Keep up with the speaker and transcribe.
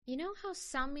You know how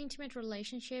some intimate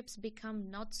relationships become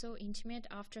not so intimate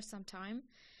after some time?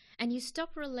 And you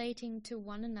stop relating to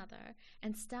one another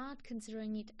and start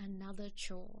considering it another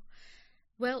chore.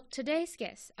 Well, today's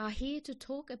guests are here to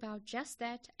talk about just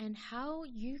that and how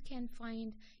you can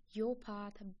find your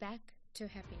path back to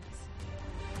happiness.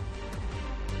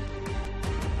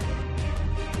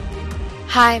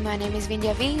 Hi, my name is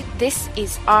Vindhya V. This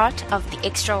is Art of the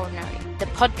Extraordinary, the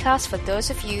podcast for those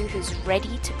of you who's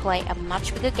ready to play a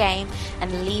much bigger game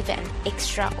and leave an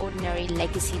extraordinary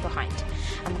legacy behind.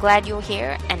 I'm glad you're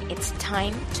here, and it's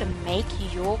time to make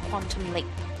your quantum leap.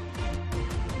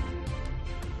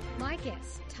 My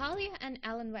guests, Talia and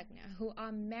Alan Wagner, who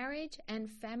are marriage and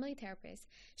family therapists,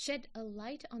 shed a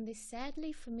light on this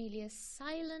sadly familiar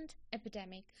silent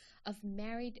epidemic of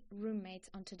married roommates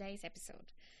on today's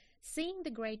episode. Seeing the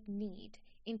great need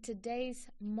in today's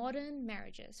modern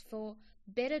marriages for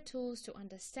better tools to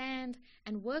understand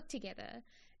and work together,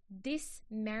 this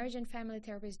marriage and family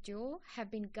therapist duo have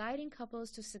been guiding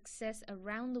couples to success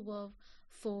around the world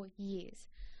for years.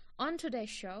 On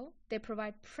today's show, they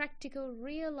provide practical,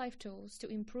 real-life tools to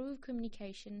improve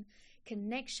communication,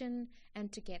 connection,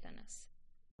 and togetherness.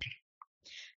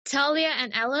 Talia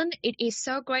and Alan, it is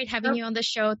so great having you on the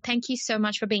show. Thank you so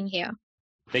much for being here.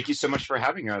 Thank you so much for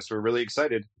having us. We're really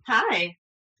excited. Hi.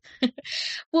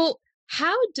 Well,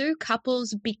 how do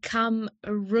couples become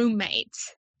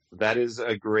roommates? That is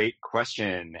a great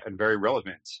question and very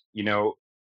relevant. You know,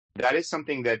 that is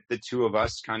something that the two of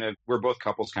us we're both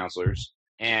couples counselors.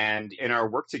 And in our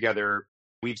work together,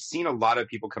 we've seen a lot of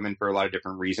people come in for a lot of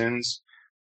different reasons.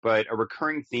 But a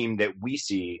recurring theme that we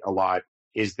see a lot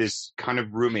is this kind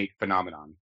of roommate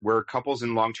phenomenon, where couples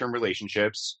in long-term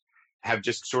relationships have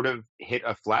just sort of hit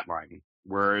a flat line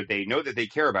where they know that they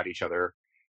care about each other,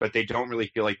 but they don't really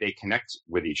feel like they connect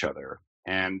with each other.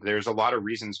 And there's a lot of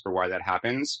reasons for why that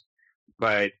happens.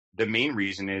 But the main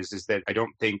reason is that I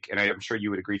don't think, and I'm sure you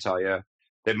would agree, Talia,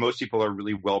 that most people are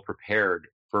really well prepared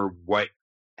for what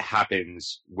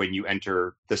happens when you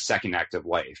enter the second act of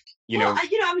life.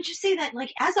 I would just say that,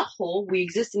 like, as a whole, we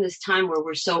exist in this time where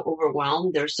we're so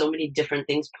overwhelmed. There's so many different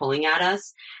things pulling at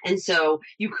us. And so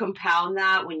you compound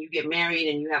that when you get married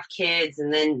and you have kids.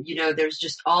 And then, there's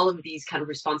just all of these kind of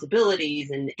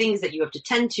responsibilities and things that you have to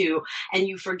tend to. And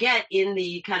you forget in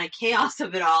the kind of chaos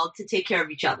of it all to take care of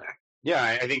each other. Yeah,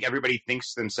 I think everybody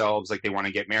thinks themselves like they want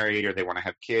to get married or they want to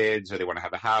have kids or they want to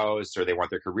have a house or they want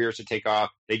their careers to take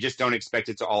off. They just don't expect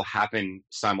it to all happen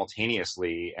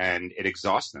simultaneously, and it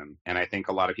exhausts them. And I think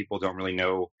a lot of people don't really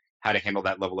know how to handle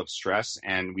that level of stress.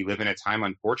 And we live in a time,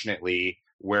 unfortunately,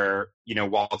 where,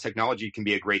 while technology can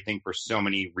be a great thing for so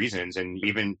many reasons, and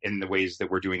even in the ways that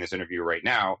we're doing this interview right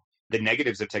now, the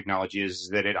negatives of technology is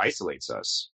that it isolates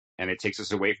us and it takes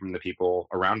us away from the people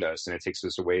around us and it takes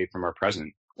us away from our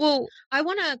present. Well, I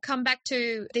want to come back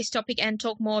to this topic and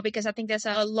talk more because I think there's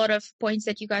a lot of points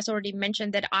that you guys already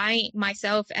mentioned that I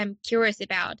myself am curious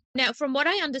about. Now, from what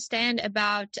I understand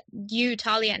about you,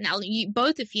 Talia and Alan,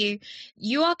 both of you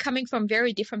are coming from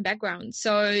very different backgrounds.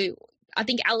 So I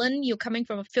think, Alan, you're coming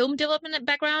from a film development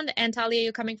background, and Talia,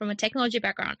 you're coming from a technology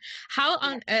background. How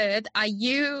on earth are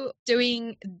you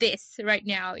doing this right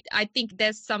now? I think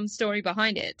there's some story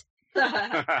behind it.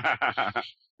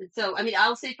 So,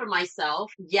 I'll say for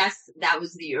myself, yes, that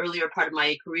was the earlier part of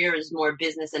my career, is more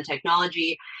business and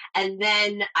technology. And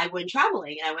then I went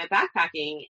traveling and I went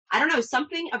backpacking. I don't know,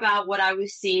 something about what I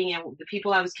was seeing and the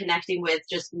people I was connecting with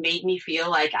just made me feel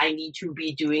like I need to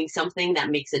be doing something that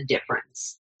makes a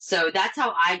difference. So that's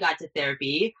how I got to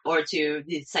therapy or to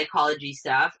the psychology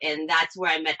stuff. And that's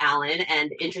where I met Alan.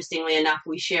 And interestingly enough,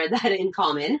 we share that in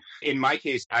common. In my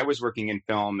case, I was working in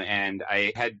film and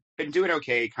I had been doing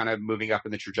okay, kind of moving up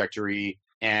in the trajectory.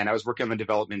 And I was working on the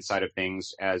development side of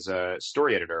things as a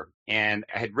story editor. And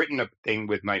I had written a thing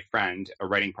with my friend, a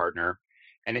writing partner,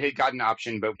 and it had gotten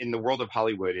optioned. But in the world of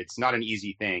Hollywood, it's not an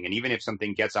easy thing. And even if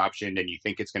something gets optioned and you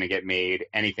think it's going to get made,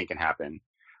 anything can happen.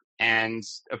 And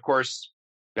of course,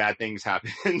 bad things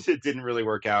happened. It didn't really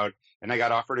work out. And I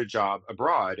got offered a job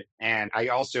abroad. And I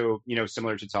also,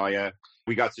 similar to Talia,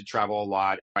 we got to travel a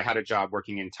lot. I had a job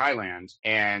working in Thailand.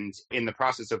 And in the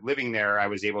process of living there, I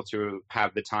was able to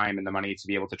have the time and the money to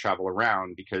be able to travel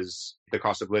around because the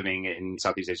cost of living in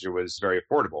Southeast Asia was very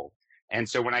affordable. And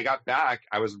so when I got back,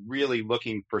 I was really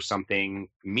looking for something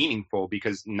meaningful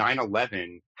because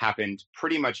 9/11 happened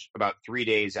pretty much about 3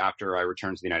 days after I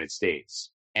returned to the United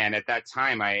States. And at that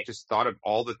time, I just thought of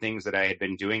all the things that I had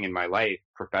been doing in my life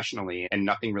professionally, and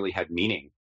nothing really had meaning.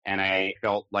 And I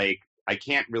felt like I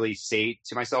can't really say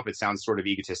to myself, it sounds sort of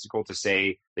egotistical to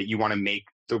say that you want to make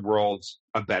the world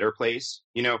a better place,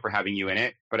 for having you in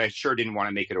it. But I sure didn't want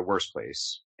to make it a worse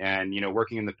place. And,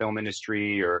 working in the film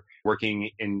industry or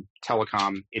working in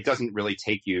telecom, it doesn't really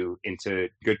take you into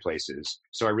good places.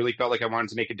 So I really felt like I wanted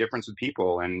to make a difference with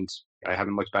people, and I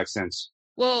haven't looked back since.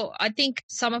 Well, I think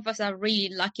some of us are really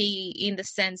lucky in the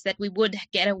sense that we would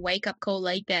get a wake-up call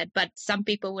like that, but some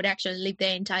people would actually live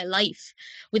their entire life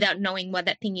without knowing what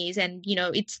that thing is. And,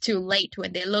 it's too late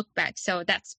when they look back. So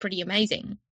that's pretty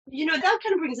amazing. That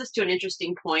kind of brings us to an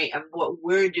interesting point of what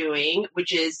we're doing,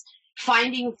 which is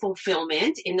finding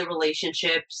fulfillment in the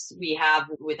relationships we have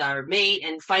with our mate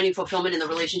and finding fulfillment in the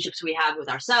relationships we have with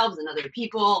ourselves and other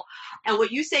people. And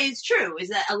what you say is true, is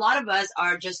that a lot of us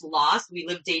are just lost. We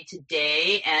live day to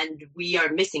day and we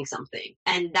are missing something.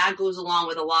 And that goes along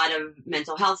with a lot of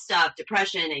mental health stuff,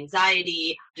 depression,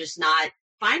 anxiety, just not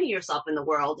finding yourself in the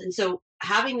world. And so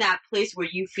having that place where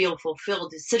you feel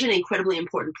fulfilled is such an incredibly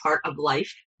important part of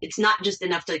life. It's not just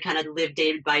enough to kind of live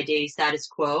day by day status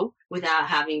quo without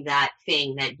having that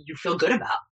thing that you feel good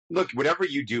about. Look, whatever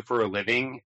you do for a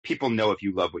living, people know if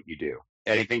you love what you do.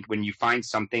 And I think when you find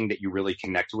something that you really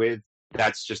connect with,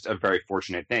 that's just a very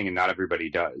fortunate thing, and not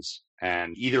everybody does.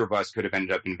 And either of us could have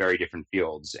ended up in very different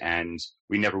fields, and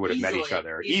we never would have met each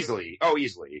other easily.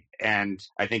 And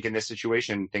I think in this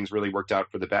situation, things really worked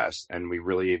out for the best, and we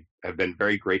really have been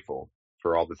very grateful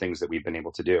for all the things that we've been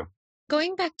able to do.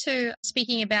 Going back to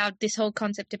speaking about this whole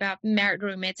concept about married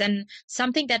roommates, and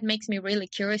something that makes me really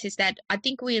curious is that I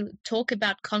think we talk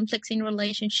about conflicts in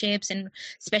relationships, and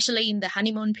especially in the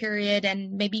honeymoon period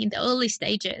and maybe in the early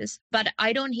stages, but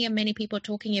I don't hear many people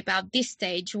talking about this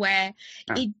stage where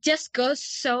it just goes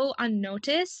so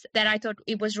unnoticed that I thought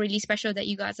it was really special that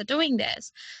you guys are doing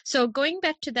this. So going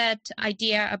back to that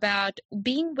idea about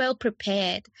being well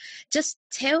prepared, just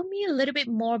tell me a little bit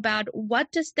more about what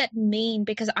does that mean,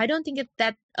 because I don't think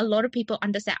that a lot of people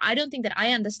understand. I don't think that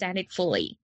I understand it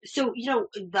fully. So,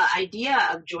 the idea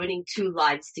of joining two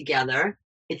lives together,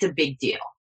 it's a big deal.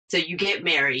 So you get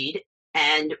married,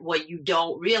 and what you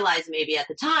don't realize maybe at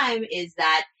the time is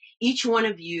that each one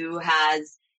of you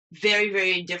has very,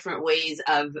 very different ways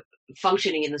of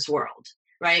functioning in this world,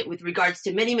 right? With regards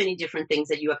to many, many different things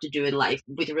that you have to do in life,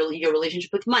 with your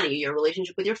relationship with money, your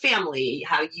relationship with your family,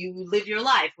 how you live your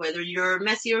life, whether you're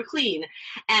messy or clean.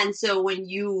 And so when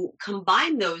you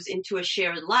combine those into a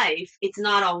shared life, it's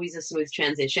not always a smooth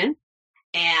transition.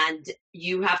 And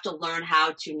you have to learn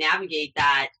how to navigate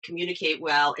that, communicate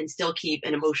well, and still keep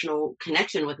an emotional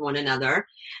connection with one another.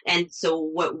 And so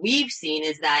what we've seen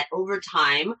is that over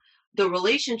time, the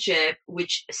relationship,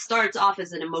 which starts off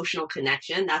as an emotional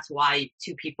connection, that's why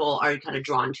two people are kind of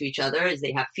drawn to each other, as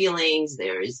they have feelings,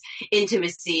 there's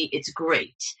intimacy, it's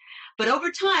great. But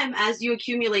over time, as you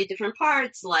accumulate different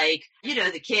parts, like,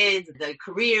 the kids, the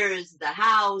careers, the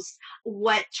house,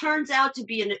 what turns out to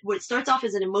be, what starts off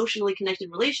as an emotionally connected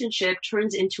relationship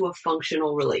turns into a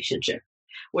functional relationship,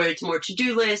 where it's more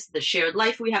to-do lists, the shared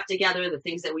life we have together, the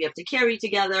things that we have to carry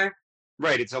together.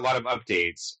 Right. It's a lot of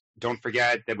updates. Don't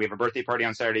forget that we have a birthday party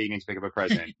on Saturday. You need to pick up a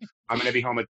present. I'm going to be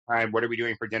home at the time. What are we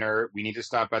doing for dinner? We need to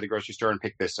stop by the grocery store and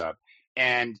pick this up.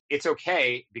 And it's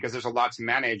okay because there's a lot to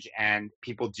manage, and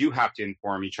people do have to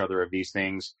inform each other of these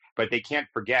things, but they can't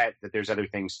forget that there's other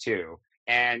things too.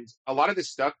 And a lot of this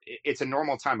stuff, it's a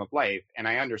normal time of life, and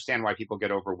I understand why people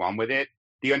get overwhelmed with it.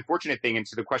 The unfortunate thing, and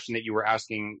to the question that you were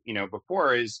asking,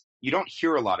 before, is you don't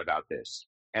hear a lot about this.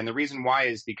 And the reason why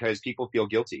is because people feel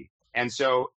guilty. And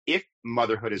so if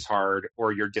motherhood is hard,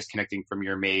 or you're disconnecting from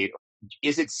your mate,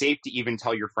 is it safe to even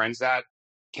tell your friends that?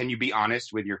 Can you be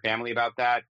honest with your family about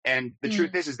that? And the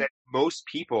truth is that most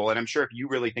people, and I'm sure if you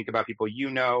really think about people,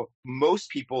 most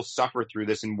people suffer through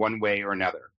this in one way or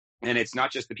another. And it's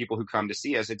not just the people who come to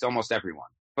see us, it's almost everyone.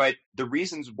 But the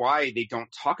reasons why they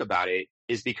don't talk about it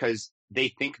is because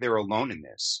they think they're alone in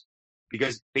this.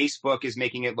 Because Facebook is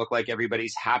making it look like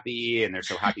everybody's happy, and they're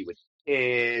so happy with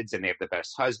kids, and they have the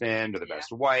best husband or the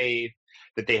best wife,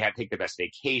 that they take the best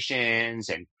vacations,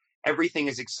 and everything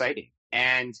is exciting.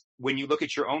 And when you look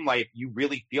at your own life, you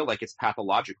really feel like it's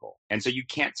pathological. And so you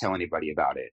can't tell anybody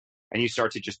about it. And you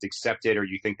start to just accept it, or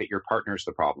you think that your partner's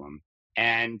the problem.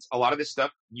 And a lot of this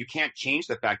stuff, you can't change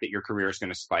the fact that your career is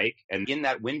going to spike. And in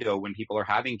that window, when people are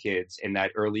having kids, in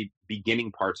that early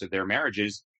beginning parts of their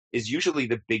marriages, is usually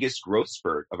the biggest growth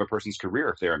spurt of a person's career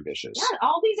if they're ambitious. Yeah,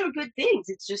 all these are good things.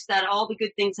 It's just that all the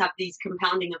good things have these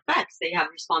compounding effects. They have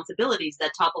responsibilities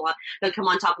that come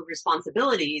on top of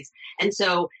responsibilities. And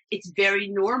so it's very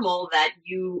normal that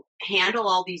you handle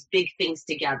all these big things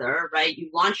together, right? You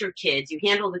launch your kids, you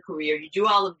handle the career, you do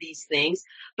all of these things.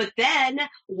 But then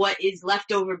what is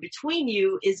left over between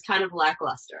you is kind of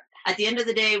lackluster. At the end of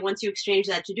the day, once you exchange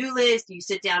that to-do list, you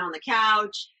sit down on the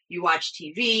couch, you watch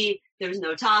TV, there's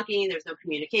no talking, there's no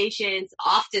communications,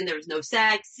 often there's no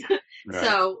sex. Right.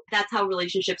 So that's how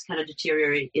relationships kind of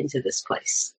deteriorate into this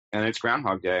place. And it's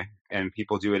Groundhog Day, and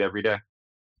people do it every day.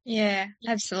 Yeah,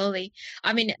 absolutely.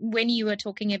 I mean, when you were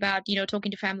talking about,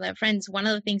 talking to family or friends, one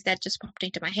of the things that just popped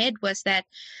into my head was that,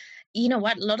 you know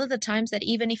what, a lot of the times that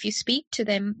even if you speak to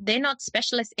them, they're not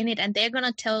specialists in it, and they're going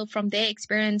to tell from their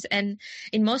experience. And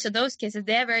in most of those cases,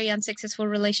 they're very unsuccessful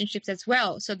relationships as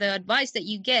well. So the advice that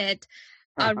you get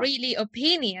are really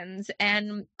opinions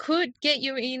and could get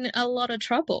you in a lot of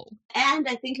trouble. And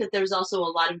I think that there's also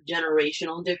a lot of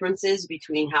generational differences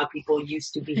between how people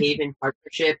used to behave in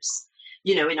partnerships,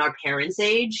 in our parents'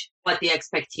 age, what the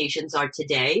expectations are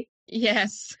today.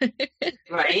 Yes.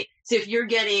 Right? So if you're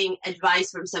getting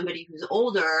advice from somebody who's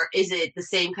older, is it the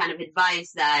same kind of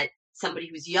advice that somebody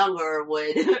who's younger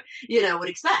would, would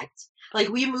expect? Like,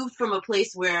 we moved from a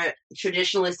place where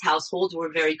traditionalist households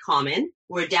were very common,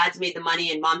 where dads made the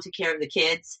money and mom took care of the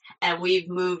kids. And we've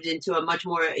moved into a much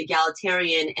more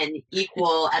egalitarian and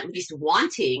equal, at least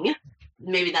wanting.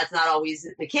 Maybe that's not always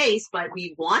the case, but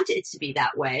we want it to be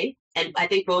that way. And I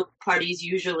think both parties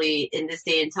usually in this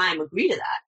day and time agree to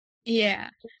that. Yeah.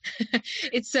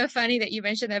 It's so funny that you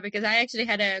mentioned that, because I actually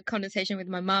had a conversation with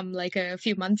my mom like a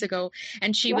few months ago,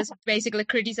 and she was basically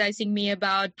criticizing me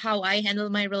about how I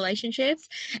handle my relationships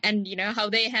and,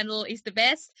 how they handle is the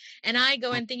best. And I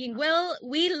go and thinking, well,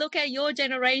 we look at your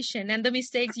generation and the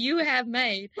mistakes you have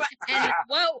made. And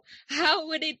well, how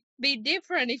would it be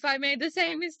different if I made the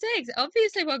same mistakes?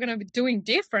 Obviously, we're going to be doing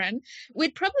different.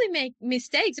 We'd probably make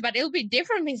mistakes, but it'll be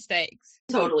different mistakes.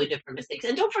 Totally different mistakes.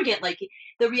 And don't forget,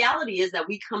 the reality is that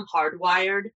we come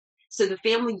hardwired. So the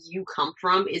family you come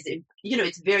from is,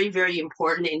 it's very, very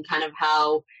important in kind of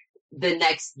how the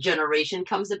next generation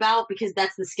comes about, because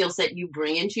that's the skill set you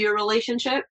bring into your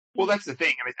relationship. Well, that's the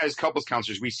thing. I mean, as couples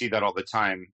counselors, we see that all the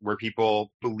time, where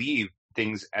people believe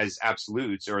things as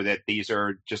absolutes, or that these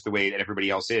are just the way that everybody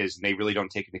else is. And they really don't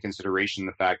take into consideration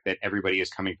the fact that everybody is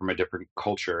coming from a different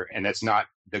culture. And that's not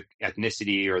the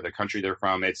ethnicity or the country they're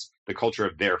from. It's the culture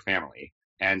of their family.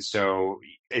 And so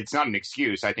it's not an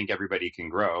excuse. I think everybody can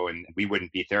grow, and we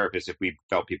wouldn't be therapists if we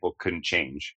felt people couldn't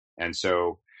change. And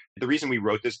so the reason we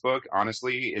wrote this book,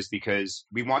 honestly, is because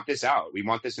we want this out. We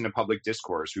want this in a public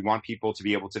discourse. We want people to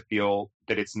be able to feel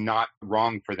that it's not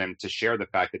wrong for them to share the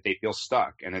fact that they feel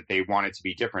stuck and that they want it to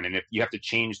be different. And if you have to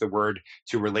change the word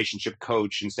to relationship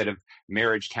coach instead of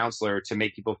marriage counselor to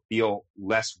make people feel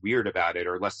less weird about it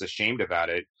or less ashamed about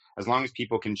it, as long as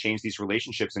people can change these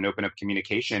relationships and open up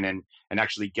communication and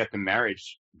actually get the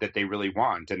marriage that they really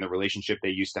want and the relationship they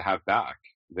used to have back,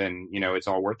 then, it's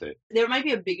all worth it. There might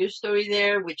be a bigger story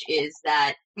there, which is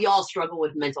that we all struggle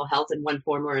with mental health in one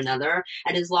form or another.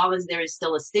 And as long as there is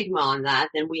still a stigma on that,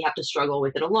 then we have to struggle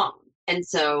with it alone. And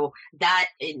so that,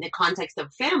 in the context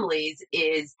of families,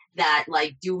 is that,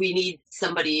 do we need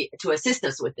somebody to assist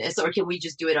us with this, or can we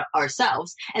just do it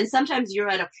ourselves? And sometimes you're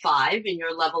at a 5 in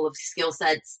your level of skill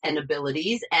sets and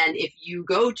abilities. And if you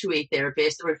go to a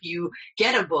therapist, or if you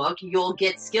get a book, you'll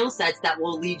get skill sets that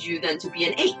will lead you then to be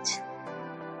an 8.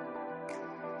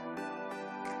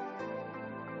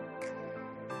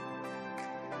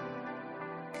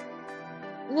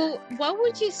 Well, what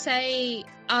would you say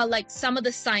are some of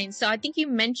the signs? So I think you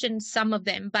mentioned some of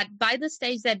them, but by the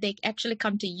stage that they actually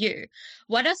come to you,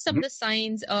 what are some of the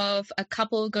signs of a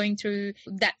couple going through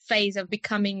that phase of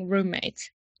becoming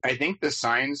roommates? I think the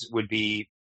signs would be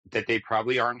that they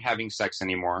probably aren't having sex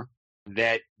anymore,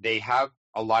 that they have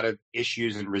a lot of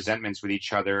issues and resentments with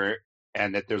each other,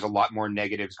 and that there's a lot more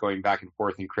negatives going back and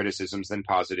forth and criticisms than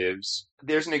positives.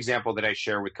 There's an example that I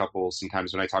share with couples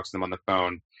sometimes when I talk to them on the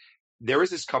phone. There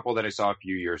was this couple that I saw a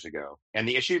few years ago, and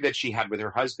the issue that she had with her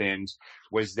husband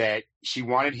was that she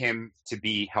wanted him to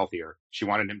be healthier. She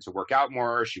wanted him to work out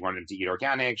more. She wanted him to eat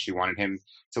organic. She wanted him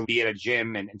to be at a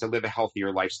gym and to live a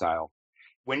healthier lifestyle.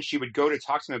 When she would go to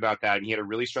talk to him about that, and he had a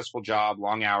really stressful job,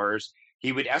 long hours,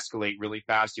 he would escalate really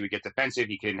fast. He would get defensive.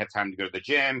 He couldn't have time to go to the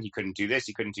gym. He couldn't do this.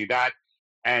 He couldn't do that.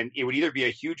 And it would either be a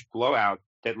huge blowout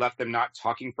that left them not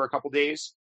talking for a couple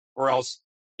days, or else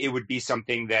it would be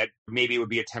something that maybe it would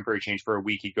be a temporary change for a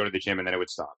week. He'd go to the gym and then it would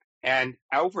stop. And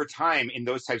over time, in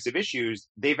those types of issues,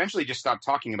 they eventually just stopped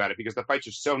talking about it because the fights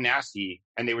are so nasty,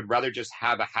 and they would rather just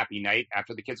have a happy night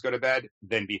after the kids go to bed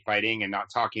than be fighting and not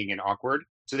talking and awkward.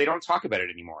 So they don't talk about it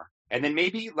anymore. And then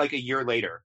maybe a year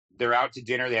later, they're out to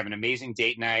dinner. They have an amazing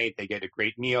date night. They get a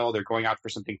great meal. They're going out for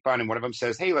something fun. And one of them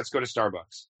says, hey, let's go to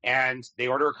Starbucks. And they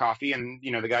order a coffee, and,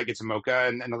 the guy gets a mocha,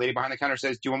 and the lady behind the counter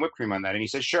says, do you want whipped cream on that? And he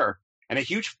says, sure. And a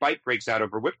huge fight breaks out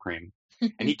over whipped cream.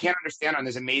 And he can't understand on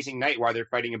this amazing night why they're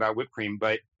fighting about whipped cream.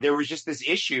 But there was just this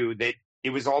issue that it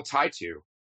was all tied to.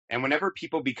 And whenever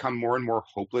people become more and more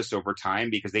hopeless over time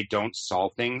because they don't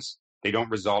solve things, they don't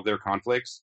resolve their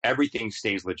conflicts, everything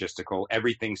stays logistical,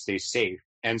 everything stays safe.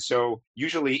 And so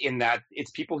usually in that,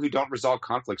 it's people who don't resolve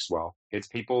conflicts well. It's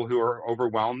people who are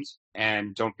overwhelmed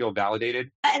and don't feel validated.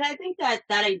 And I think that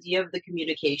that idea of the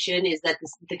communication is that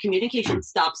the communication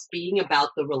stops being about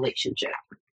the relationship.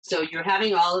 So you're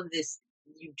having all of this,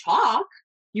 you talk,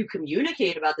 you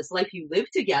communicate about this life you live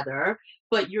together,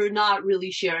 but you're not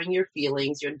really sharing your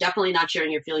feelings. You're definitely not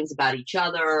sharing your feelings about each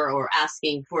other or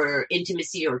asking for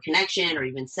intimacy or connection or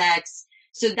even sex.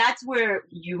 So that's where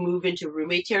you move into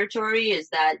roommate territory, is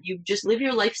that you just live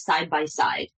your life side by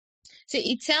side. So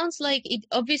it sounds like it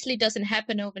obviously doesn't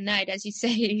happen overnight, as you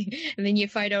say, and then you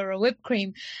fight over a whipped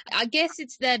cream. I guess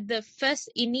it's that the first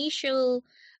initial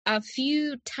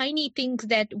few tiny things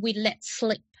that we let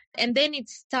slip. And then it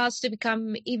starts to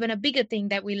become even a bigger thing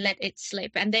that we let it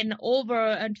slip. And then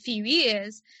over a few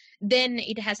years, then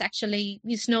it has actually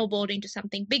snowballed into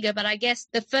something bigger. But I guess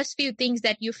the first few things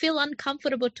that you feel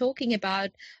uncomfortable talking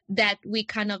about that we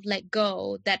kind of let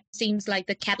go, that seems like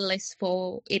the catalyst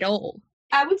for it all.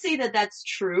 I would say that that's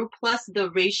true. Plus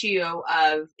the ratio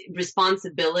of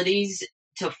responsibilities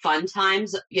to fun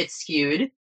times gets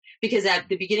skewed. Because at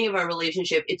the beginning of our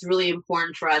relationship, it's really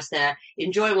important for us to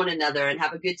enjoy one another and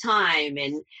have a good time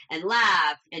and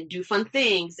laugh and do fun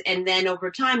things. And then over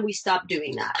time, we stop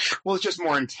doing that. Well, it's just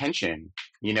more intention.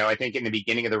 You know, I think in the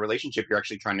beginning of the relationship, you're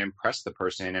actually trying to impress the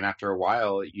person. And after a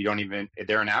while, you don't even,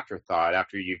 they're an afterthought.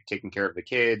 After you've taken care of the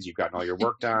kids, you've gotten all your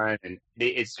work done, and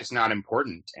it's just not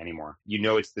important anymore. You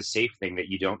know, it's the safe thing that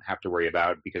you don't have to worry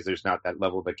about because there's not that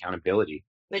level of accountability.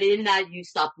 But in that, you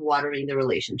stop watering the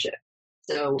relationship.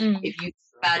 So if you think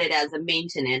about it as a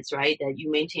maintenance, right, that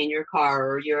you maintain your car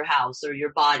or your house or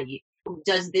your body,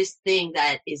 does this thing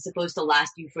that is supposed to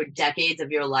last you for decades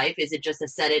of your life, is it just a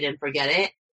set it and forget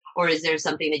it? Or is there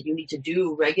something that you need to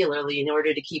do regularly in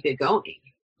order to keep it going?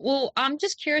 Well, I'm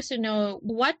just curious to know,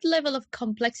 what level of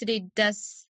complexity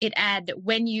does it add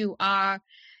when you are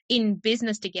in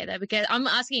business together? Because I'm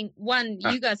asking, one,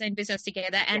 you guys are in business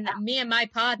together, and me and my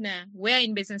partner, we're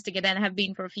in business together and have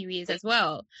been for a few years as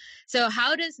well. So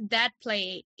how does that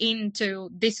play into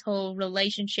this whole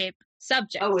relationship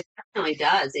subject? Oh, it definitely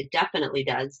does. It definitely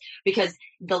does. Because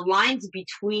the lines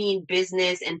between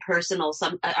business and personal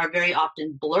are very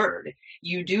often blurred.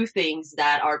 You do things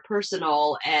that are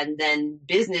personal and then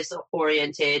business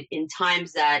oriented in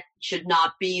times that should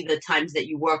not be the times that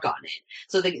you work on it.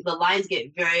 So the lines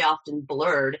get very often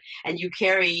blurred, and you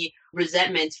carry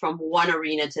resentments from one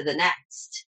arena to the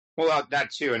next. Well, that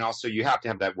too. And also you have to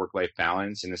have that work-life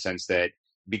balance in the sense that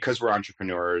because we're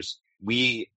entrepreneurs,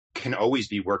 we can always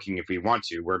be working if we want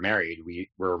to. We're married.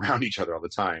 We're around each other all the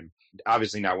time.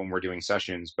 Obviously not when we're doing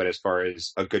sessions, but as far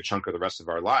as a good chunk of the rest of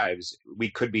our lives, we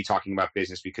could be talking about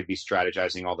business. We could be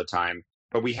strategizing all the time,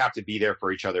 but we have to be there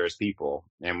for each other as people,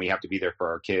 and we have to be there for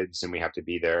our kids, and we have to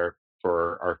be there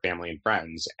for our family and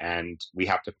friends. And we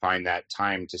have to find that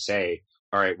time to say,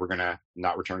 all right, we're going to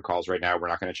not return calls right now. We're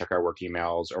not going to check our work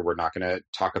emails, or we're not going to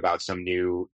talk about some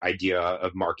new idea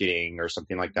of marketing or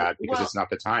something like that, because it's not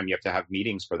the time. You have to have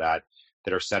meetings for that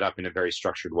are set up in a very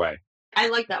structured way. I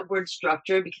like that word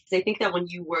structure, because I think that when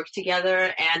you work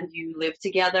together and you live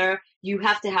together, you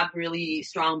have to have really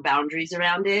strong boundaries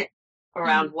around it,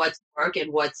 around what's work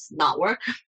and what's not work.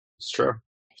 It's true.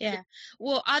 Yeah.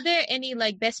 Well, are there any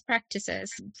best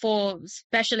practices for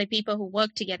especially people who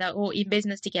work together or in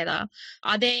business together?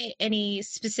 Are there any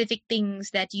specific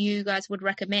things that you guys would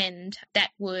recommend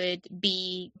that would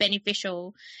be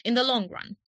beneficial in the long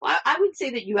run? Well, I would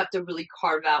say that you have to really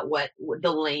carve out what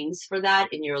the lanes for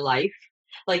that in your life.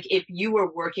 Like if you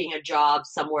were working a job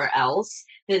somewhere else,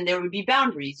 then there would be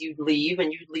boundaries. You'd leave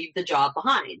and you'd leave the job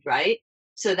behind, right?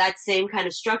 So that same kind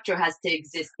of structure has to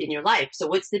exist in your life. So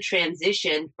what's the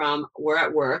transition from we're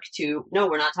at work to, no,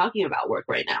 we're not talking about work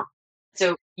right now.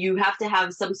 So you have to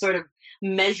have some sort of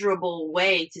measurable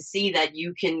way to see that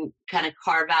you can kind of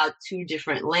carve out two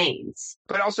different lanes.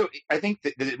 But also, I think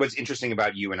that what's interesting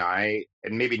about you and I,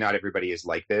 and maybe not everybody is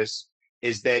like this,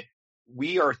 is that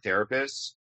we are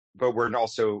therapists, but we're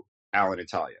also Alan and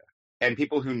Talia. And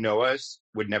people who know us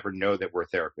would never know that we're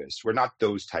therapists. We're not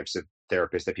those types of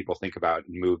therapists that people think about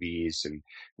in movies. And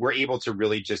we're able to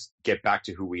really just get back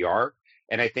to who we are.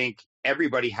 And I think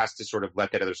everybody has to sort of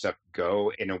let that other stuff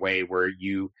go in a way where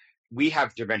we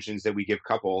have interventions that we give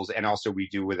couples, and also we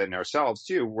do within ourselves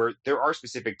too, where there are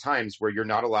specific times where you're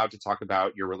not allowed to talk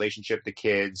about your relationship, the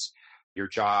kids, your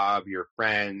job, your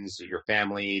friends, your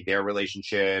family, their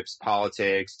relationships,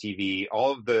 politics, TV,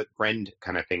 all of the friend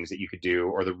kind of things that you could do,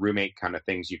 or the roommate kind of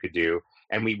things you could do.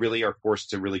 And we really are forced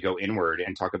to really go inward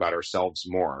and talk about ourselves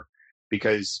more,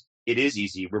 because it is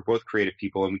easy. We're both creative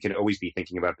people and we can always be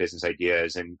thinking about business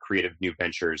ideas and creative new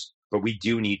ventures, but we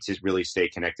do need to really stay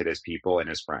connected as people and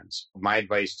as friends. My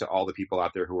advice to all the people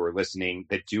out there who are listening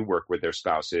that do work with their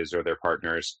spouses or their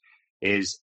partners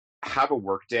is have a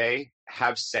work day,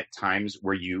 have set times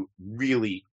where you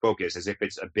really focus as if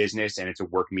it's a business and it's a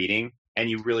work meeting, and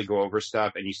you really go over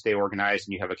stuff and you stay organized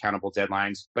and you have accountable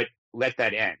deadlines, but let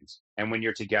that end. And when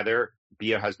you're together,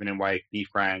 be a husband and wife, be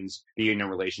friends, be in a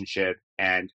relationship,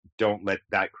 and don't let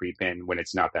that creep in when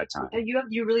it's not that time.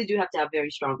 You really do have to have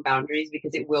very strong boundaries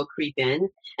because it will creep in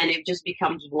and it just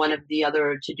becomes one of the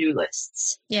other to-do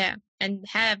lists. Yeah, and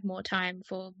have more time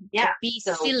to be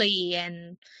silly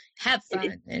and have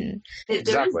fun.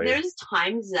 Exactly. There's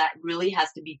times that really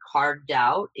has to be carved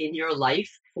out in your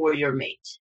life for your mate,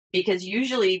 because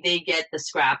usually they get the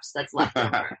scraps that's left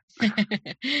over.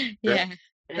 Yeah.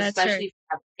 And especially if you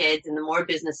have kids and the more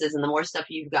businesses and the more stuff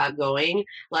you've got going,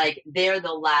 like they're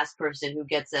the last person who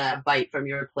gets a bite from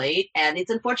your plate. And it's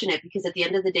unfortunate because at the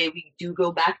end of the day, we do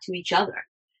go back to each other.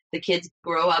 The kids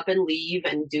grow up and leave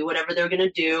and do whatever they're going to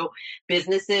do.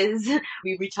 Businesses,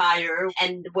 we retire.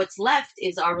 And what's left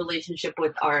is our relationship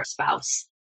with our spouse.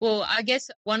 Well, I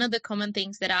guess one of the common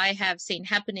things that I have seen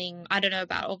happening, I don't know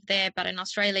about over there, but in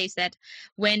Australia, is that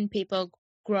when people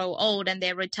grow old and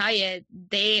they're retired,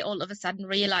 they all of a sudden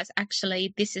realize,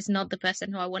 actually, this is not the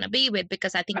person who I want to be with,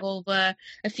 because I think over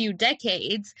a few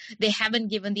decades, they haven't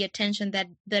given the attention that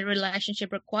the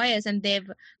relationship requires and they've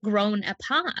grown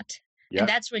apart. Yep. And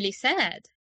that's really sad.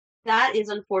 That is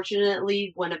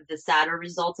unfortunately one of the sadder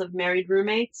results of married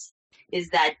roommates,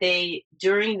 is that they,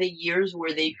 during the years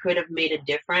where they could have made a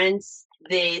difference,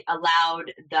 they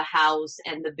allowed the house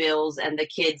and the bills and the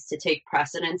kids to take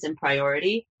precedence and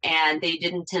priority, and they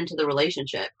didn't tend to the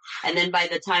relationship. And then by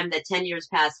the time that 10 years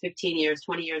pass, 15 years,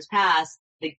 20 years pass,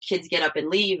 the kids get up and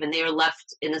leave, and they are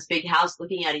left in this big house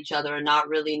looking at each other and not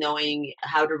really knowing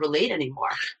how to relate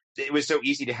anymore. It was so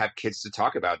easy to have kids to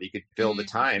talk about. You could fill the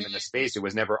time and the space. It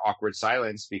was never awkward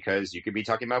silence because you could be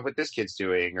talking about what this kid's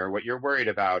doing or what you're worried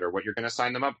about or what you're going to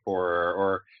sign them up for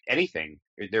or anything.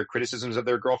 Their criticisms of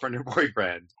their girlfriend or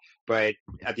boyfriend. But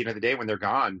at the end of the day, when they're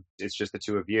gone, it's just the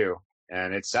two of you.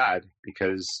 And it's sad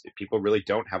because people really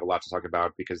don't have a lot to talk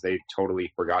about because they've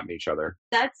totally forgotten each other.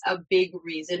 That's a big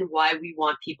reason why we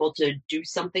want people to do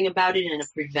something about it in a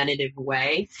preventative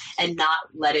way and not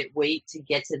let it wait to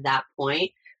get to that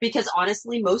point. Because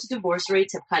honestly, most divorce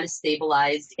rates have kind of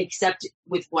stabilized, except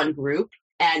with one group.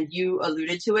 And you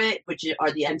alluded to it, which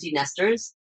are the empty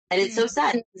nesters. And it's so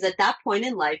sad because at that point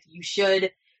in life, you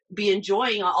should be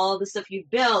enjoying all the stuff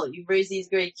you've built. You've raised these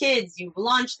great kids. You've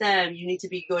launched them. You need to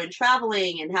be going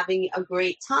traveling and having a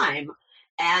great time.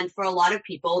 And for a lot of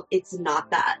people, it's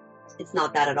not that. It's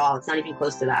not that at all. It's not even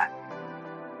close to that.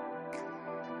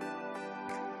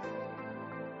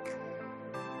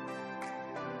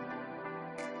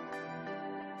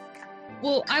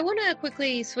 Well, I want to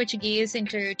quickly switch gears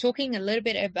into talking a little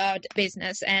bit about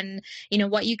business and,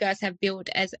 what you guys have built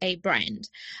as a brand.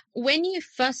 When you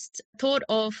first thought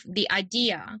of the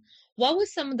idea, what were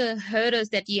some of the hurdles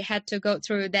that you had to go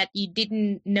through that you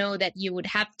didn't know that you would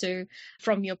have to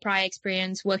from your prior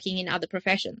experience working in other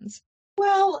professions?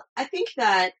 Well, I think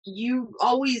that you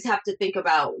always have to think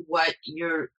about what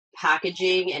you're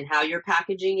packaging and how you're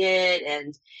packaging it.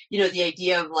 And, the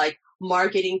idea of like,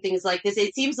 marketing things like this,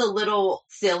 it seems a little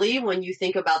silly when you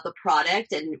think about the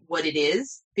product and what it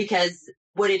is, because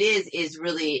what it is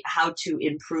really how to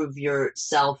improve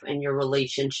yourself and your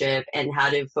relationship and how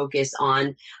to focus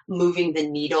on moving the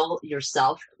needle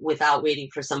yourself without waiting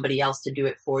for somebody else to do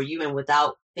it for you and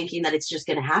without thinking that it's just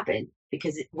going to happen.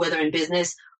 Because whether in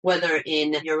business, whether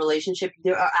in your relationship,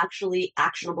 there are actually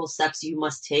actionable steps you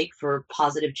must take for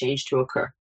positive change to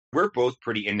occur. We're both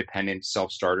pretty independent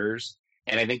self-starters.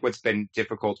 And I think what's been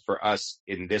difficult for us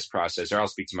in this process, or I'll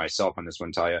speak to myself on this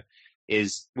one, Talia,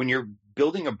 is when you're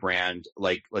building a brand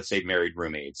like, let's say, Married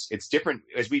Roommates, it's different.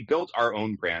 As we built our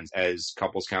own brands as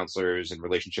couples counselors and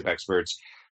relationship experts,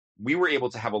 we were able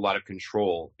to have a lot of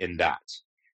control in that.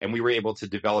 And we were able to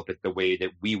develop it the way that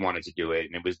we wanted to do it.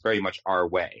 And it was very much our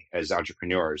way as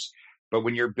entrepreneurs. But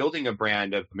when you're building a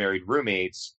brand of Married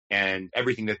Roommates and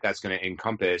everything that that's going to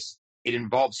encompass, it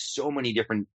involves so many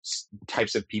different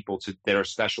types of people that are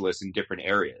specialists in different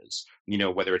areas,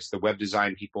 whether it's the web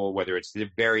design people, whether it's the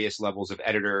various levels of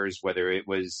editors, whether it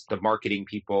was the marketing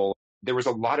people. There was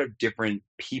a lot of different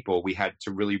people we had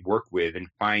to really work with and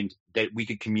find that we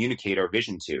could communicate our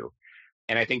vision to.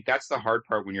 And I think that's the hard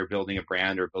part when you're building a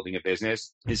brand or building a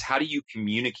business, is how do you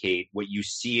communicate what you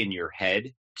see in your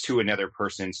head to another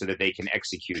person so that they can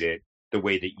execute it the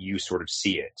way that you sort of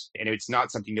see it. And it's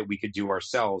not something that we could do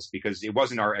ourselves because it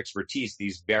wasn't our expertise,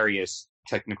 these various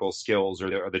technical skills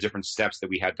or the different steps that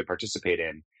we had to participate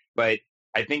in. But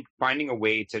I think finding a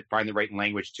way to find the right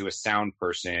language to a sound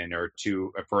person or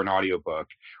for an audiobook,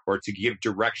 or to give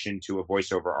direction to a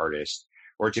voiceover artist,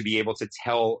 or to be able to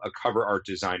tell a cover art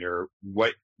designer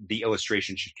what the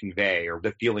illustration should convey or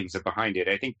the feelings behind it.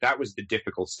 I think that was the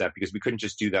difficult step because we couldn't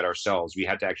just do that ourselves. We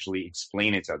had to actually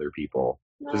explain it to other people.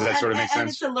 Does that sort of make sense? And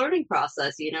it's a learning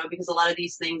process, because a lot of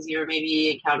these things you're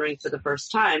maybe encountering for the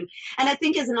first time. And I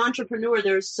think as an entrepreneur,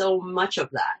 there's so much of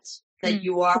that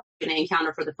you are going to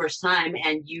encounter for the first time,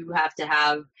 and you have to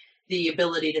have the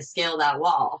ability to scale that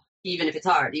wall, even if it's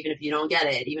hard, even if you don't get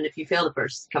it, even if you fail the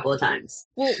first couple of times.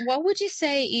 Well, what would you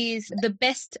say is the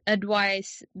best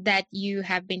advice that you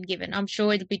have been given? I'm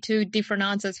sure it'll be two different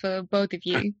answers for both of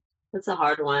you. That's a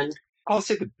hard one. I'll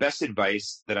say the best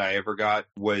advice that I ever got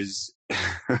was,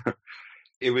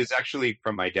 it was actually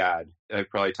from my dad. I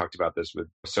probably talked about this with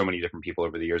so many different people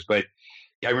over the years, but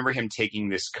I remember him taking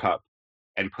this cup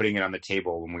and putting it on the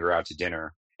table when we were out to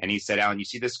dinner. And he said, "Alan, you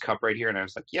see this cup right here?" And I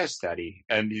was like, "Yes, Daddy."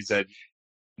 And he said,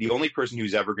 "The only person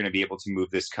who's ever going to be able to move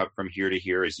this cup from here to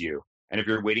here is you. And if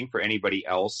you're waiting for anybody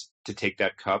else to take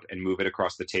that cup and move it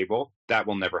across the table, that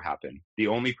will never happen. The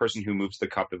only person who moves the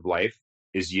cup of life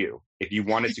is you. If you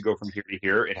want it to go from here to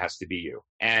here, it has to be you."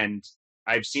 And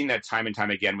I've seen that time and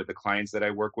time again with the clients that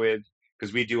I work with,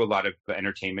 because we do a lot of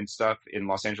entertainment stuff in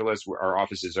Los Angeles. Our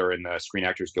offices are in the Screen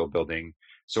Actors Guild building.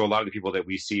 So a lot of the people that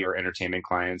we see are entertainment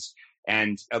clients.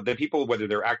 And the people, whether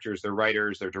they're actors, they're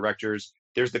writers, they're directors,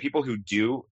 there's the people who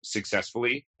do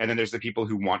successfully, and then there's the people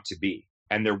who want to be,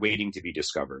 and they're waiting to be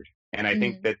discovered. And I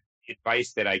think that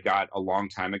advice that I got a long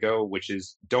time ago, which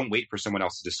is don't wait for someone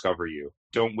else to discover you.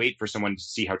 Don't wait for someone to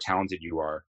see how talented you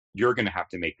are. You're going to have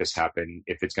to make this happen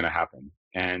if it's going to happen.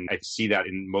 And I see that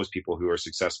in most people who are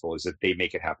successful is that they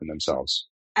make it happen themselves.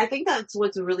 I think that's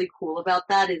what's really cool about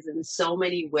that is in so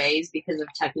many ways, because of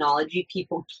technology,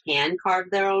 people can carve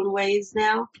their own ways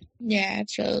now. Yeah,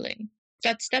 absolutely.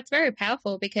 That's very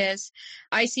powerful, because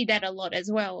I see that a lot as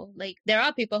well. Like, there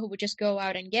are people who would just go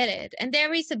out and get it, and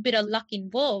there is a bit of luck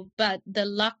involved, but the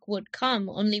luck would come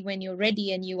only when you're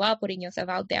ready and you are putting yourself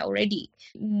out there already.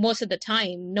 Most of the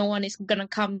time, no one is gonna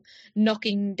come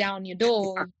knocking down your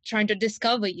door trying to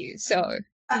discover you. So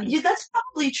that's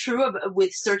probably true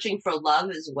with searching for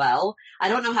love as well. I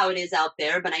don't know how it is out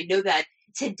there, but I know that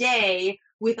today,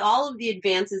 with all of the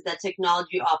advances that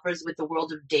technology offers with the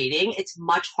world of dating, it's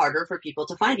much harder for people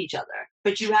to find each other.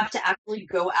 But you have to actually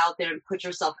go out there and put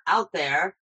yourself out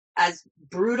there. As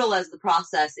brutal as the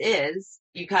process is,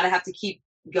 you kind of have to keep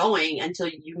going until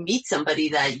you meet somebody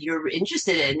that you're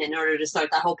interested in order to start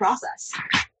that whole process.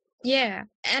 Yeah.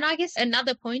 And I guess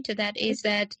another point to that is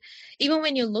that even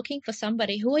when you're looking for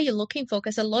somebody, who are you looking for?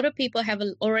 Because a lot of people have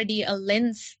already a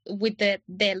lens with that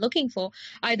they're looking for.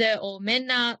 Either all men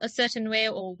are a certain way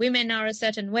or women are a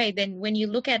certain way. Then when you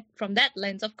look at from that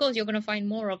lens, of course, you're going to find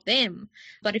more of them.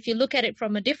 But if you look at it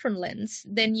from a different lens,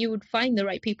 then you would find the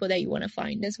right people that you want to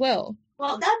find as well.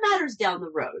 Well, that matters down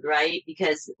the road, right?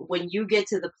 Because when you get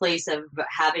to the place of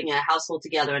having a household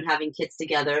together and having kids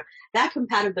together, that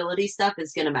compatibility stuff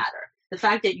is going to matter. The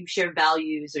fact that you share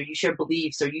values or you share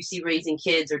beliefs or you see raising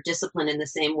kids or discipline in the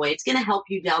same way, it's going to help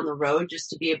you down the road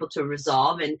just to be able to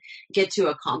resolve and get to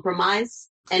a compromise.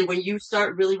 And when you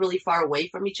start really, really far away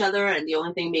from each other and the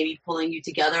only thing maybe pulling you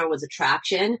together was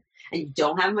attraction and you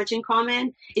don't have much in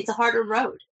common, it's a harder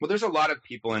road. Well, there's a lot of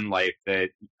people in life that,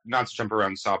 not to jump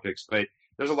around topics, but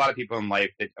there's a lot of people in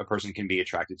life that a person can be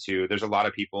attracted to. There's a lot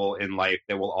of people in life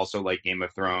that will also like Game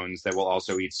of Thrones, that will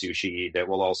also eat sushi, that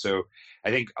will also,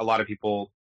 I think a lot of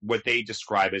people, what they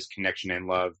describe as connection and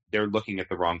love, they're looking at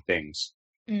the wrong things.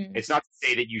 It's not to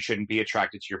say that you shouldn't be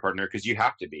attracted to your partner, because you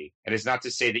have to be. And it's not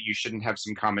to say that you shouldn't have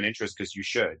some common interest, because you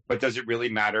should. But does it really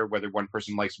matter whether one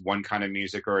person likes one kind of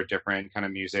music or a different kind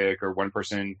of music, or one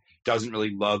person doesn't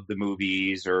really love the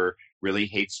movies or really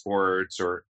hates sports?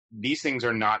 Or these things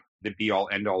are not the be all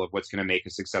end all of what's going to make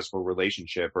a successful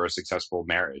relationship or a successful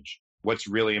marriage. What's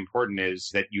really important is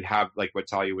that you have, like what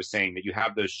Talia was saying, that you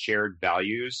have those shared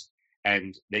values,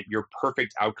 and that your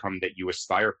perfect outcome that you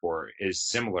aspire for is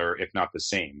similar, if not the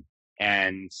same.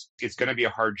 And it's going to be a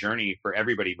hard journey for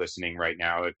everybody listening right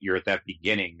now. If you're at that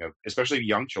beginning of, especially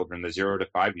young children, the 0 to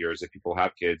 5 years, if people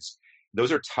have kids,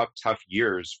 those are tough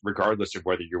years, regardless of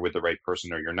whether you're with the right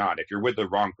person or you're not. If you're with the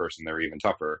wrong person, they're even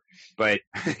tougher. But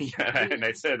yeah, and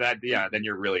I said that, yeah, then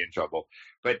you're really in trouble.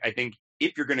 But I think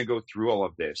if you're going to go through all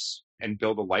of this and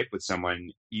build a life with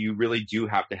someone, you really do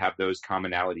have to have those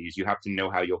commonalities. You have to know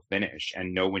how you'll finish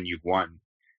and know when you've won.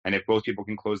 And if both people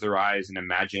can close their eyes and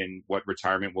imagine what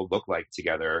retirement will look like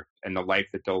together and the life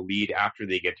that they'll lead after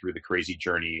they get through the crazy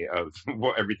journey of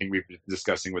everything we've been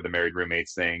discussing with the married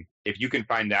roommates thing, if you can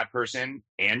find that person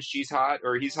and she's hot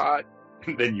or he's hot,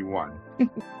 then you won.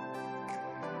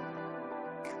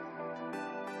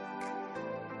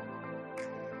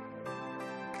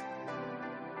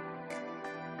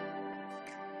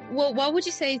 Well, what would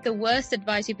you say is the worst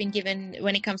advice you've been given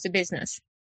when it comes to business?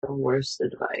 The worst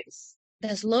advice.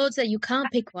 There's loads that you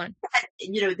can't pick one.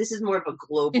 This is more of a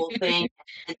global thing.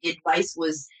 And the advice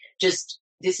was just,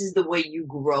 this is the way you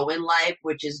grow in life,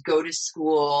 which is go to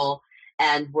school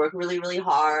and work really, really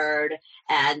hard,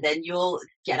 and then you'll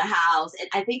get a house. And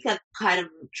I think that kind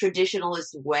of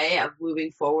traditionalist way of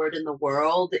moving forward in the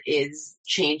world is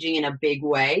changing in a big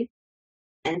way.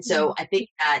 And so I think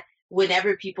that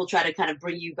whenever people try to kind of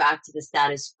bring you back to the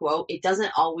status quo, it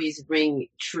doesn't always ring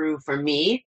true for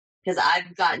me, because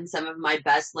I've gotten some of my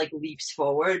best leaps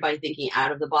forward by thinking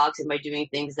out of the box and by doing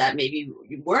things that maybe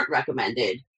weren't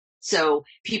recommended. So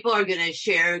people are going to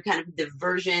share kind of the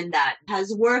version that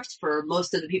has worked for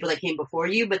most of the people that came before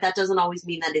you, but that doesn't always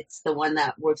mean that it's the one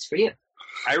that works for you.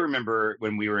 I remember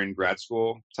when we were in grad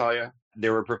school, Talia,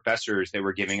 there were professors that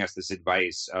were giving us this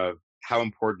advice of how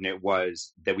important it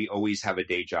was that we always have a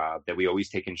day job, that we always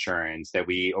take insurance, that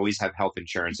we always have health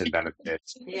insurance and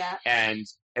benefits. Yeah. And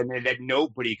that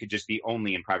nobody could just be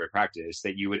only in private practice,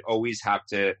 that you would always have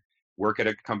to work at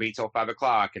a company till 5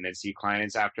 o'clock and then see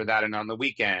clients after that and on the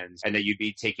weekends, and that you'd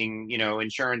be taking,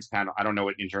 insurance panel. I don't know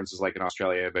what insurance is like in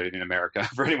Australia, but in America,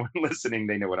 for anyone listening,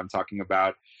 they know what I'm talking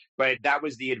about. But that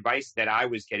was the advice that I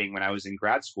was getting when I was in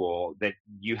grad school, that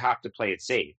you have to play it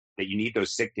safe, that you need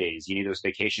those sick days, you need those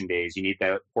vacation days, you need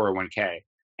that 401k.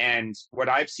 And what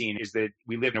I've seen is that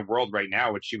we live in a world right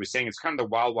now, which she was saying, it's kind of the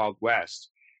wild, wild west,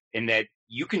 in that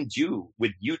you can do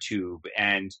with YouTube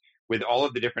and with all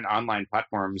of the different online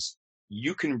platforms,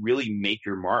 you can really make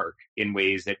your mark in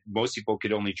ways that most people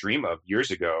could only dream of years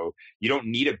ago. You don't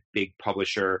need a big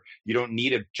publisher. You don't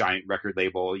need a giant record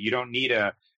label. You don't need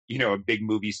a big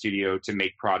movie studio to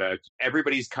make product.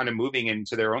 Everybody's kind of moving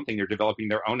into their own thing. They're developing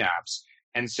their own apps.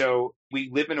 And so we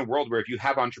live in a world where if you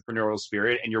have entrepreneurial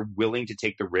spirit and you're willing to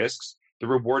take the risks, the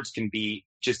rewards can be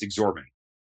just exorbitant.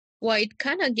 Well, it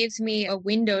kind of gives me a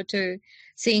window to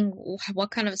seeing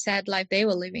what kind of sad life they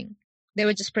were living. They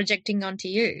were just projecting onto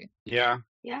you. Yeah.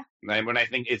 Yeah. And when I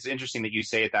think it's interesting that you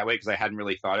say it that way, because I hadn't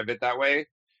really thought of it that way,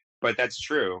 but that's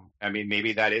true. I mean,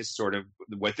 maybe that is sort of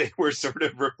what they were sort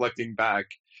of reflecting back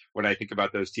when I think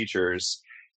about those teachers.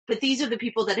 But these are the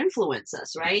people that influence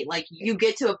us, right? Like you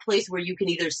get to a place where you can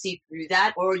either see through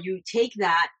that or you take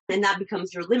that and that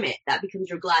becomes your limit. That becomes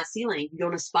your glass ceiling. You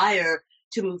don't aspire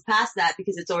to move past that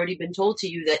because it's already been told to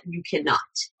you that you cannot.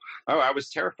 Oh, I was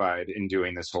terrified in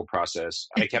doing this whole process.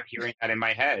 I kept hearing that in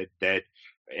my head, that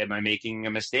am I making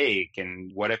a mistake?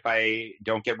 And what if I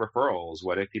don't get referrals?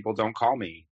 What if people don't call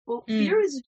me? Well, fear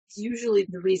is usually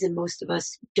the reason most of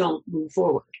us don't move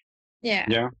forward. Yeah.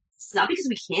 Yeah. It's not because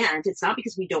we can't. It's not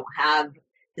because we don't have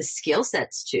the skill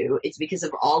sets to. It's because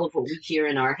of all of what we hear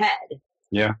in our head.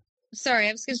 Yeah. Sorry,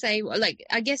 I was going to say,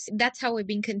 I guess that's how we've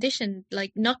been conditioned,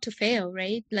 not to fail,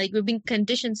 right? We've been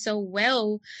conditioned so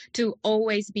well to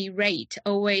always be right,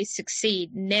 always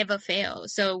succeed, never fail.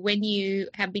 So when you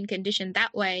have been conditioned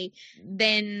that way,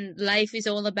 then life is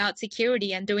all about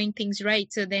security and doing things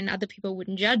right. So then other people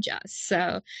wouldn't judge us.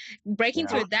 So breaking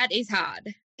through that is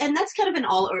hard. And that's kind of an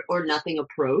all or nothing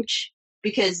approach,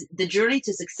 because the journey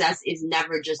to success is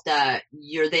never just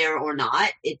you're there or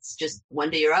not. It's just one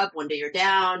day you're up, one day you're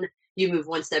down. You move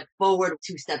one step forward,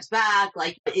 2 steps back.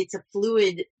 It's a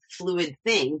fluid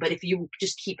thing. But if you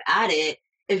just keep at it,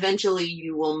 eventually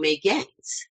you will make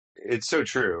gains. It's so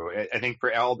true. I think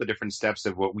for all the different steps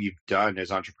of what we've done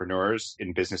as entrepreneurs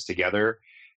in business together,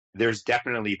 there's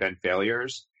definitely been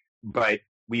failures, but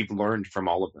we've learned from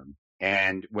all of them.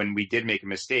 And when we did make a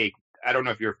mistake, I don't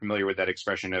know if you're familiar with that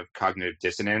expression of cognitive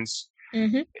dissonance.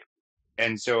 Mm-hmm.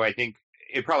 And so I think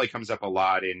it probably comes up a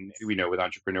lot with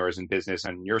entrepreneurs and business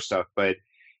and your stuff, but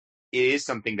it is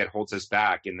something that holds us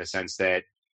back in the sense that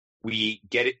we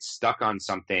get it stuck on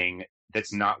something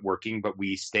that's not working, but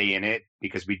we stay in it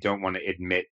because we don't want to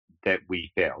admit that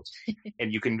we failed.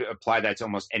 And you can apply that to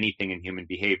almost anything in human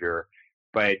behavior.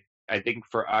 But I think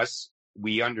for us,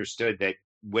 we understood that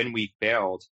when we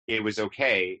failed, it was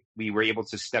okay. We were able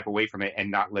to step away from it and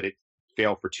not let it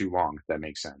fail for too long, if that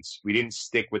makes sense. We didn't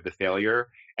stick with the failure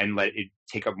and let it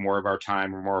take up more of our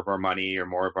time or more of our money or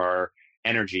more of our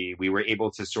energy, we were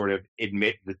able to sort of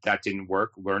admit that that didn't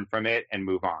work, learn from it, and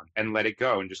move on and let it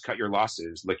go and just cut your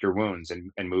losses, lick your wounds,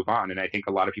 and move on. And I think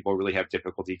a lot of people really have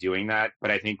difficulty doing that.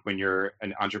 But I think when you're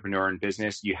an entrepreneur in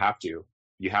business, you have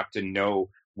to know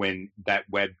when that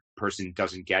web person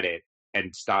doesn't get it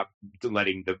and stop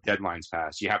letting the deadlines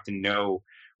pass. You have to know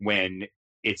when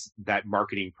it's that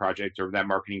marketing project or that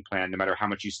marketing plan, no matter how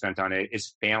much you spent on it,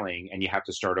 is failing and you have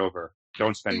to start over.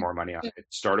 Don't spend more money on it.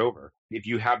 Start over. If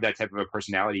you have that type of a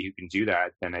personality who can do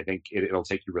that, then I think it'll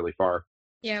take you really far.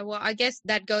 Yeah, well, I guess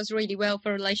that goes really well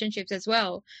for relationships as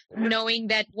well. Knowing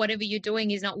that whatever you're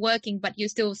doing is not working, but you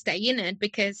still stay in it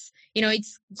because,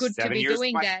 it's good to be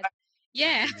doing that.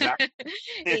 Yeah, Exactly.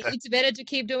 It's better to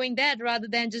keep doing that rather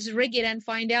than just rig it and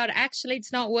find out actually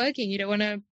it's not working. You don't want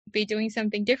to be doing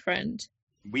something different.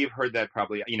 We've heard that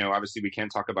probably, obviously we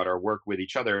can't talk about our work with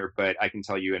each other, but I can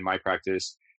tell you in my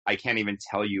practice, I can't even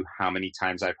tell you how many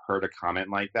times I've heard a comment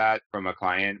like that from a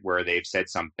client where they've said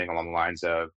something along the lines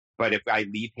of, but if I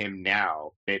leave him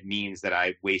now, it means that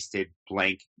I've wasted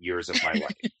blank years of my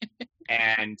life.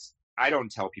 And I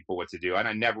don't tell people what to do. And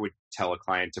I never would tell a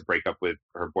client to break up with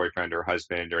her boyfriend or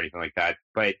husband or anything like that.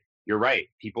 But you're right.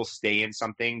 People stay in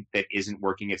something that isn't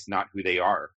working. It's not who they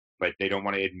are, but they don't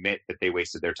want to admit that they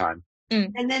wasted their time.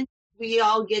 And then we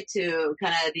all get to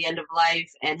kind of the end of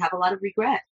life and have a lot of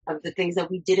regret of the things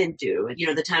that we didn't do,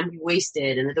 the time we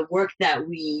wasted and the work that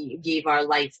we gave our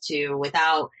life to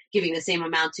without giving the same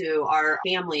amount to our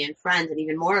family and friends and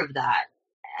even more of that.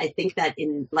 I think that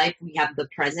in life we have the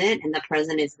present, and the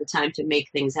present is the time to make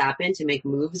things happen, to make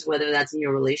moves, whether that's in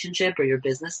your relationship or your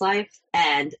business life.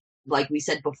 And like we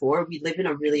said before, we live in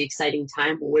a really exciting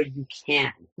time where you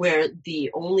can, where the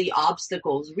only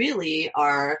obstacles really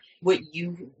are what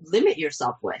you limit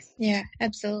yourself with. Yeah,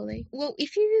 absolutely. Well,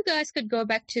 if you guys could go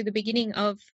back to the beginning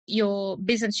of your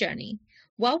business journey,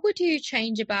 what would you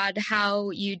change about how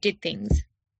you did things?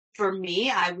 For me,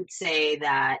 I would say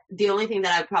that the only thing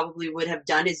that I probably would have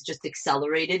done is just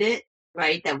accelerated it,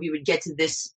 right? That we would get to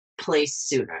this place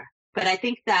sooner. But I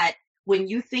think that when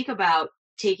you think about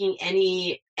taking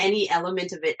any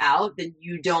element of it out, then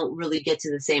you don't really get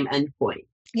to the same end point.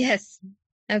 Yes,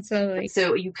 absolutely.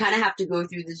 So you kind of have to go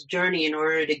through this journey in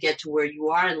order to get to where you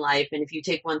are in life. And if you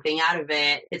take one thing out of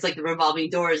it, it's like the revolving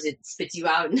doors. It spits you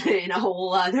out in a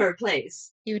whole other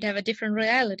place. You would have a different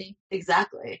reality.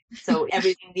 Exactly. So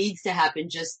everything needs to happen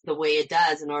just the way it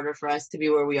does in order for us to be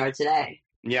where we are today.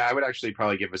 Yeah, I would actually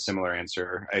probably give a similar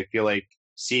answer. I feel like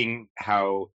seeing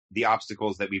how the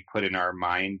obstacles that we put in our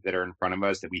mind that are in front of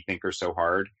us that we think are so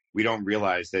hard, we don't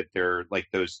realize that they're like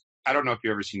those. I don't know if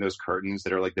you've ever seen those curtains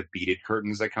that are like the beaded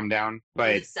curtains that come down,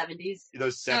 but the 70s.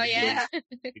 Those 70s Oh, yeah.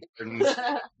 curtains.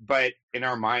 But in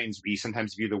our minds, we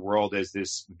sometimes view the world as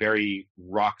this very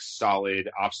rock solid,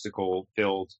 obstacle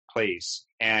filled place.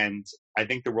 And I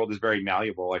think the world is very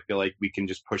malleable. I feel like we can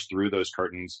just push through those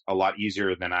curtains a lot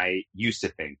easier than I used to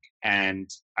think. And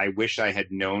I wish I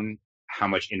had known how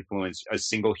much influence a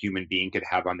single human being could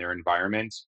have on their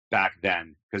environment back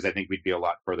then, because I think we'd be a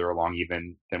lot further along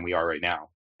even than we are right now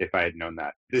if I had known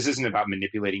that. This isn't about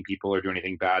manipulating people or doing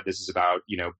anything bad. This is about,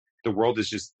 the world is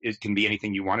just, it can be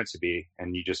anything you want it to be.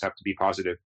 And you just have to be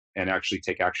positive and actually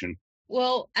take action.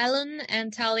 Well, Alan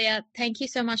and Talia, thank you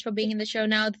so much for being in the show.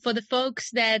 Now, for the folks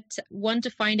that want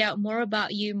to find out more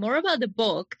about you, more about the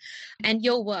book and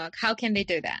your work, how can they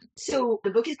do that? So the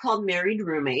book is called Married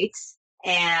Roommates,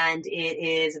 and it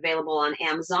is available on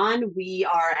Amazon. We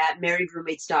are at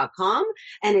marriedroommates.com.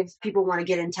 And if people want to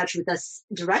get in touch with us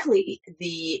directly,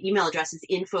 the email address is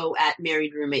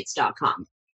info@marriedroommates.com.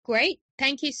 Great.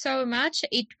 Thank you so much.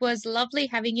 It was lovely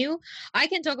having you. I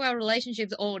can talk about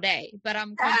relationships all day, but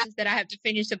I'm conscious that I have to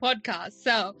finish the podcast.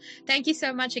 So thank you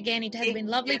so much again. It has been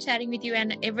lovely chatting with you,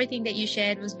 and everything that you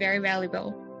shared was very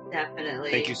valuable.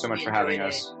 Definitely. Thank you so much for having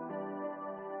us.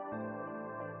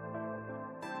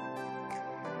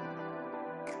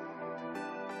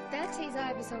 That's our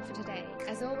episode for today.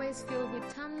 As always, filled with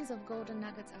tons of golden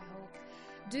nuggets, I hope.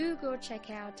 Do go check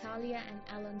out Talia and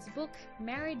Alan's book,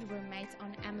 Married Roommates,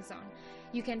 on Amazon.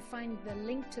 You can find the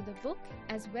link to the book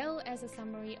as well as a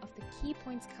summary of the key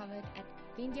points covered at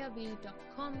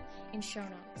vindyav.com in show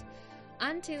notes.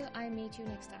 Until I meet you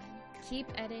next time, keep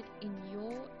at it in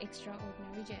your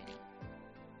extraordinary journey.